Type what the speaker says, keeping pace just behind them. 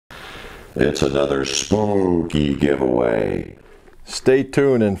It's another spooky giveaway. Stay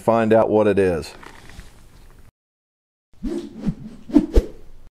tuned and find out what it is.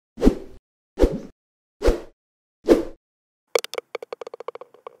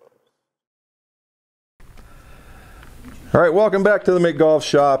 All right, welcome back to the McGolf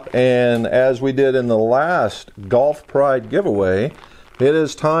shop, and as we did in the last Golf Pride giveaway, it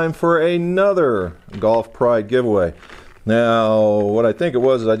is time for another Golf Pride giveaway. Now, what I think it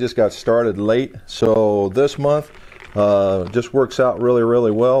was is I just got started late, so this month just works out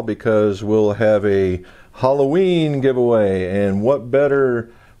really well because we'll have a Halloween giveaway, and what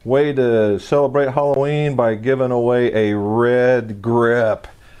better way to celebrate Halloween by giving away a red grip.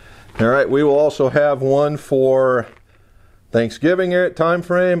 All right, we will also have one for Thanksgiving time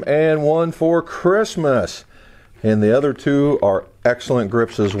frame and one for Christmas, and the other two are excellent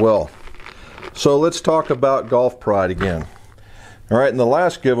grips as well. So let's talk about Golf Pride again. All right, in the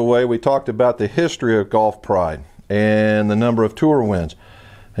last giveaway we talked about the history of Golf Pride and the number of tour wins,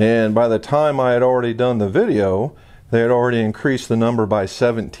 and by the time I had already done the video they had already increased the number by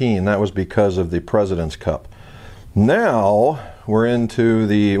 17. That was because of the President's Cup. Now we're into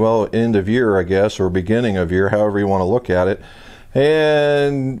the, well, end of year, I guess, or beginning of year, however you want to look at it.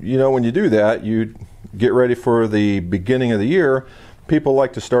 And, you know, when you do that, you get ready for the beginning of the year. People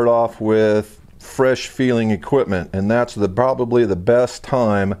like to start off with fresh feeling equipment, and that's probably the best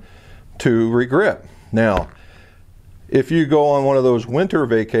time to regrip. Now, if you go on one of those winter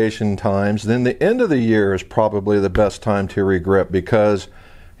vacation times, then the end of the year is probably the best time to regrip because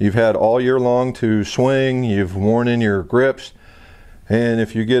you've had all year long to swing, you've worn in your grips, and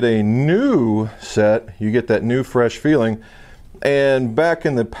if you get a new set, you get that new fresh feeling. And back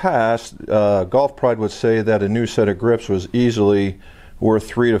in the past, Golf Pride would say that a new set of grips was easily worth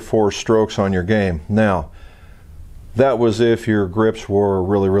 3 to 4 strokes on your game. Now, that was if your grips were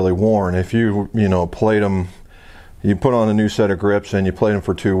really worn. If you played them, you put on a new set of grips and you played them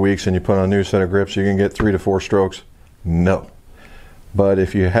for 2 weeks and you put on a new set of grips, you can get 3 to 4 strokes? No. But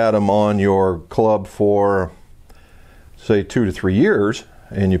if you had them on your club for, say, 2 to 3 years,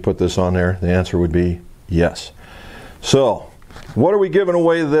 and you put this on there, the answer would be yes. So, what are we giving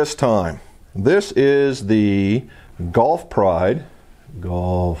away this time? This is the Golf Pride, and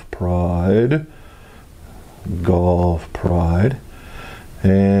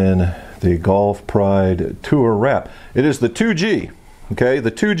the Golf Pride Tour Wrap. It is the 2G, okay,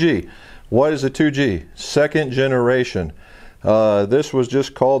 the 2G. What is the 2G? Second generation. This was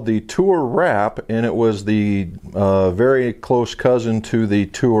just called the Tour Wrap, and it was the very close cousin to the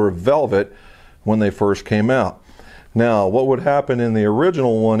Tour Velvet when they first came out. Now, what would happen in the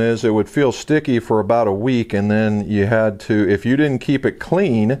original one is it would feel sticky for about a week, and then you had to, if you didn't keep it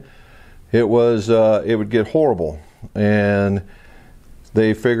clean, it would get horrible. And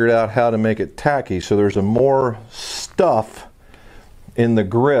they figured out how to make it tacky, so there's a more stuff in the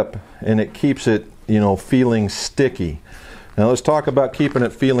grip, and it keeps it, feeling sticky. Now let's talk about keeping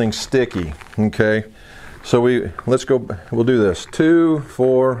it feeling sticky, okay? So we'll do this. 2,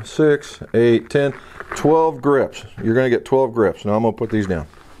 4, 6, 8, 10, 12 grips. You're gonna get 12 grips. Now I'm gonna put these down.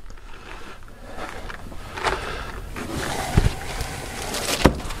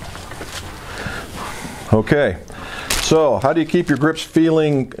 Okay, so how do you keep your grips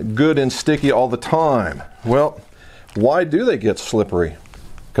feeling good and sticky all the time? Well, why do they get slippery?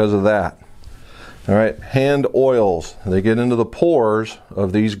 Because of that. All right, hand oils, they get into the pores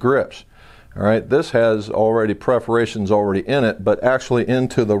of these grips. All right, this has perforations already in it, but actually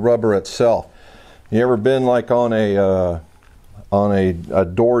into the rubber itself. You ever been like on a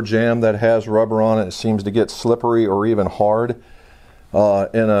door jamb that has rubber on it? It seems to get slippery or even hard.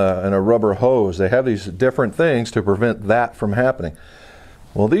 In a rubber hose, they have these different things to prevent that from happening.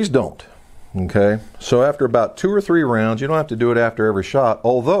 Well, these don't. Okay, so after about 2 or 3 rounds, you don't have to do it after every shot,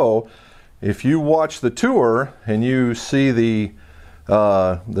 although if you watch the tour and you see the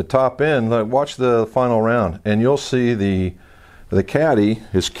top end, watch the final round, and you'll see the caddy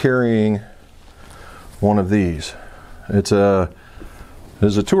is carrying one of these. It's a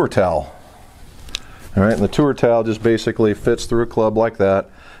tour towel. All right, and the tour towel just basically fits through a club like that,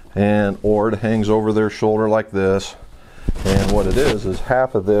 or it hangs over their shoulder like this. And what it is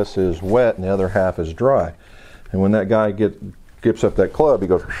half of this is wet and the other half is dry. And when that guy gets up that club, he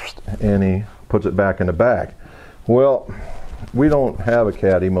goes and he puts it back in the bag. Well, we don't have a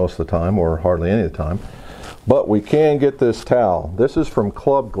caddy most of the time, or hardly any of the time, but we can get this towel. This is from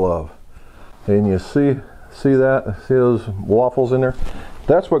Club Glove, and you see that? See those waffles in there?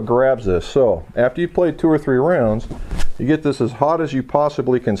 That's what grabs this. So after you've played 2 or 3 rounds, you get this as hot as you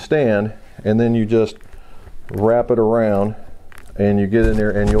possibly can stand, and then you just wrap it around and you get in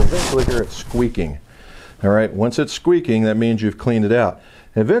there and you'll eventually hear it squeaking. All right, once it's squeaking, that means you've cleaned it out.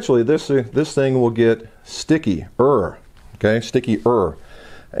 Eventually this thing will get sticky-er, okay, sticky-er.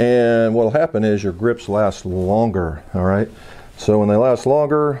 And what'll happen is your grips last longer, all right? So when they last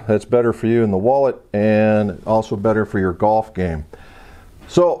longer, that's better for you in the wallet and also better for your golf game.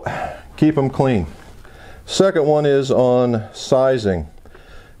 So keep them clean. Second one is on sizing.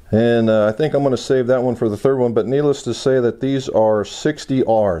 And I think I'm going to save that one for the third one, but needless to say that these are 60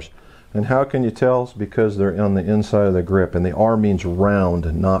 R's. And how can you tell? It's because they're on the inside of the grip, and the R means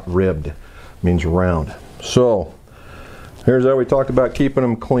round, not ribbed. It means round. So here's how we talked about keeping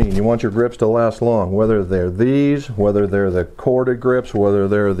them clean. You want your grips to last long, whether they're these, whether they're the corded grips, whether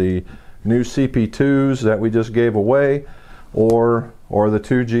they're the new CP2s that we just gave away, or the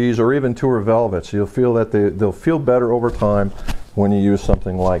 2Gs, or even Tour Velvets. You'll feel that they'll feel better over time when you use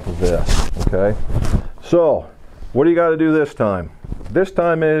something like this, okay? So what do you got to do this time? This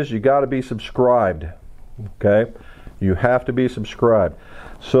time is you got to be subscribed, okay? You have to be subscribed.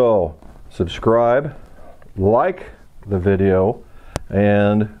 So subscribe, like the video,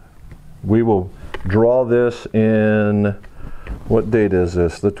 and we will draw this in, what date is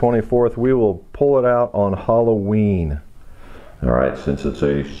this? The 24th. We will pull it out on Halloween. All right, since it's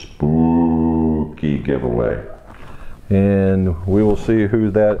a spooky giveaway. And we will see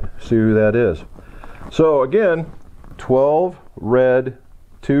who that is. So again, 12 red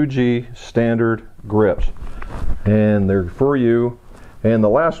 2G standard grips, and they're for you. And the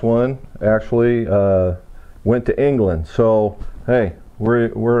last one actually went to England, so hey,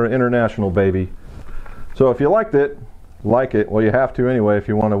 we're international, baby. So if you liked it, like it. Well, you have to anyway if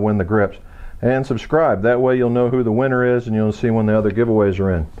you want to win the grips. And subscribe, that way you'll know who the winner is and you'll see when the other giveaways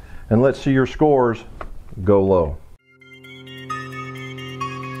are in. And let's see your scores go low.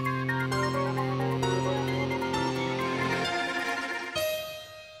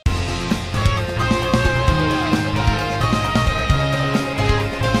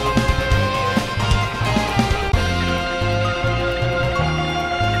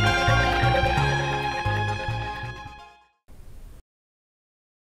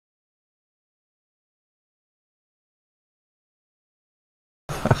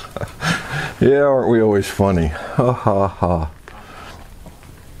 Yeah, aren't we always funny? Ha ha ha.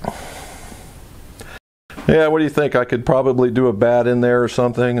 Yeah, what do you think? I could probably do a bat in there or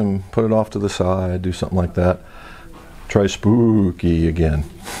something and put it off to the side, do something like that. Try spooky again.